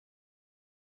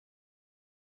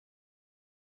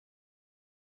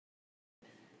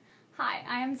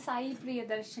I am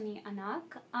Sayeepriyadarshini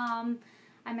Anakk. I'm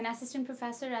an assistant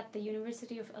professor at the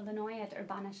University of Illinois at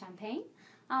Urbana-Champaign.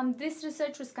 This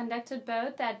research was conducted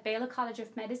both at Bile College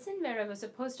of Medicine, where I was a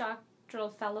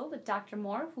postdoctoral fellow with Dr.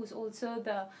 Moore, who's also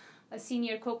the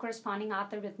senior co-corresponding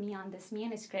author with me on this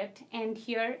manuscript, and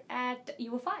here at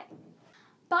UFI.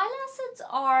 Bile acids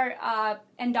are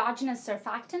endogenous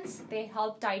surfactants. They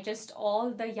help digest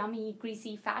all the yummy,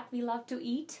 greasy fat we love to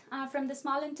eat from the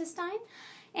small intestine.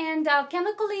 And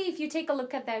chemically, if you take a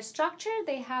look at their structure,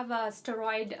 they have a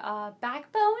steroid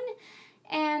backbone,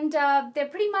 and they're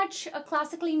pretty much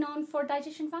classically known for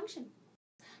digestion function.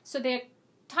 So they're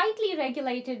tightly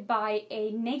regulated by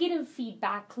a negative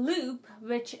feedback loop,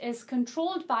 which is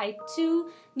controlled by two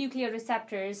nuclear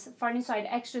receptors,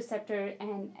 farnesoid X receptor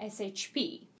and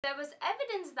SHP. There was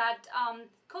evidence that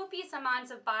copious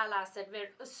amounts of bile acid were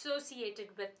associated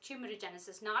with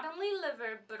tumorigenesis, not only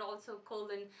liver, but also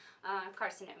colon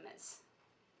carcinomas.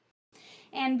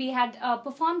 And we had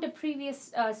performed a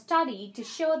previous study to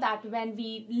show that when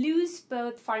we lose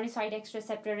both farnesoid X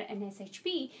receptor and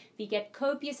SHP, we get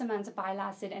copious amounts of bile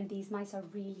acid, and these mice are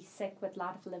really sick with a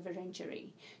lot of liver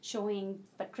injury, showing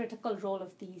the critical role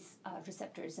of these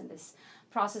receptors in this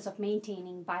process of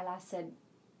maintaining bile acid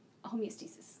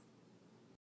homeostasis.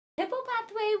 Hippo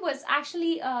pathway was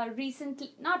actually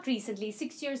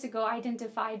 6 years ago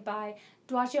identified by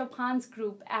Duajiapan's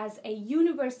group as a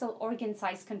universal organ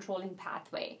size controlling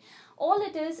pathway. All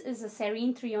it is a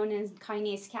serine threonine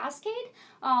kinase cascade,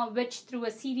 which through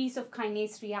a series of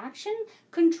kinase reaction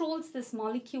controls this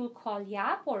molecule called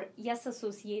YAP, or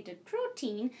yes-associated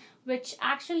protein, which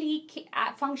actually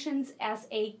functions as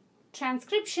a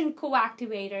transcription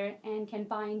coactivator and can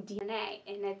bind DNA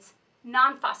in its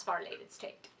non-phosphorylated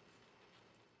state.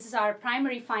 This is our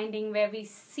primary finding, where we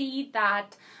see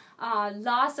that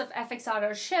loss of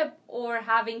FXRR or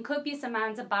having copious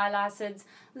amounts of bile acids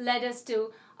led us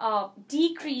to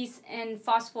decrease in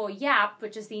phospho-YAP,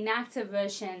 which is the inactive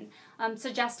version,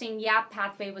 suggesting YAP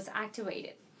pathway was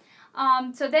activated.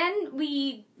 So then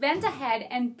we went ahead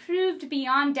and proved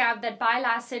beyond doubt that bile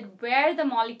acid were the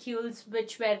molecules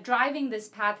which were driving this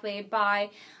pathway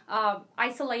by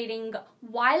isolating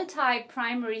wild-type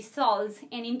primary cells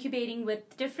and incubating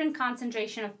with different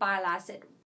concentration of bile acid.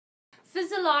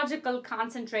 Physiological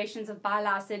concentrations of bile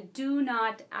acid do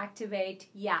not activate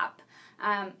YAP.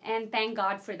 And thank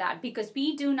God for that, because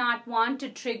we do not want to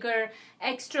trigger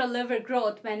extra liver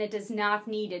growth when it is not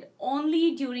needed.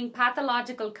 Only during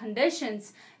pathological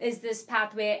conditions is this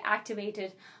pathway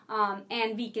activated,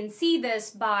 and we can see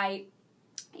this by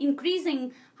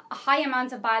increasing high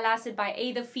amounts of bile acid by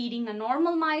either feeding a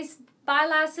normal mice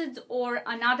bile acids or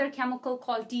another chemical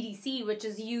called DDC, which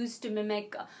is used to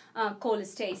mimic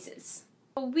cholestasis.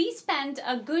 We spent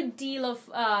a good deal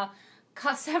of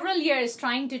several years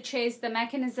trying to chase the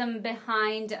mechanism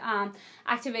behind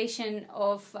activation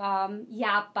of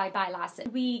YAP by bile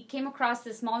acid. We came across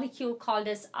this molecule called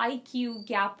as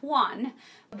IQ-GAP1.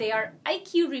 They are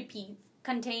IQ repeats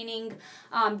containing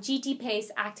GTPase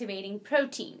activating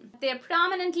protein. They're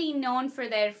predominantly known for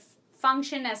their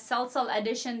function as cell-cell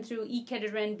addition through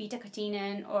E-cadherin,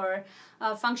 beta-catenin, or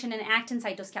function in actin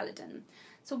cytoskeleton.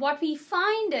 So what we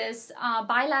find is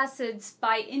bile acids,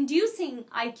 by inducing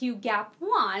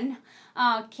IQ-GAP1,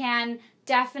 can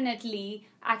definitely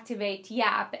activate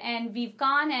YAP. And we've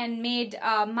gone and made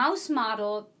a mouse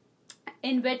model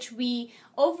in which we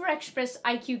overexpress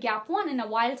IQ-GAP1 in a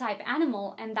wild-type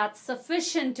animal, and that's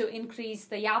sufficient to increase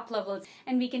the YAP levels.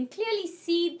 And we can clearly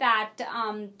see that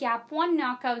GAP1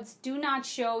 knockouts do not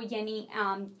show any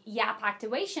YAP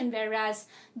activation, whereas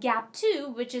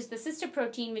GAP2, which is the sister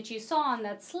protein which you saw on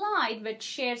that slide, which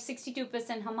shares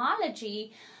 62%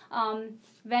 homology,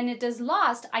 when it is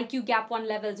lost, IQ-GAP1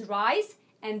 levels rise,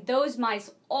 and those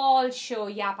mice all show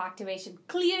YAP activation,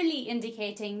 clearly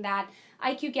indicating that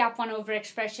IQ-GAP1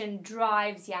 overexpression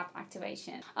drives YAP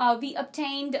activation. We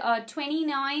obtained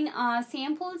 29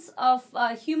 samples of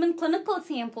human clinical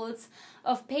samples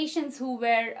of patients who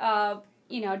were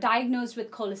diagnosed with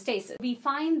cholestasis. We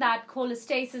find that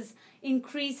cholestasis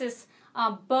increases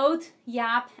both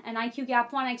YAP and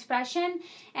IQ-GAP1 expression,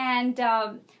 and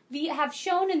we have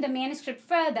shown in the manuscript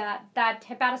further that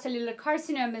hepatocellular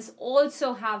carcinomas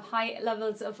also have high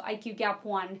levels of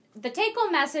IQ-GAP1. The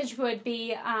take-home message would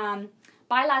be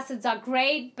bile acids are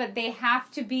great, but they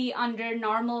have to be under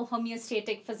normal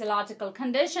homeostatic physiological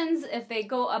conditions. If they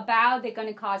go above, they're going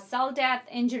to cause cell death,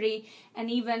 injury, and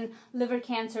even liver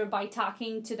cancer by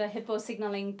talking to the hippo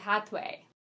signaling pathway.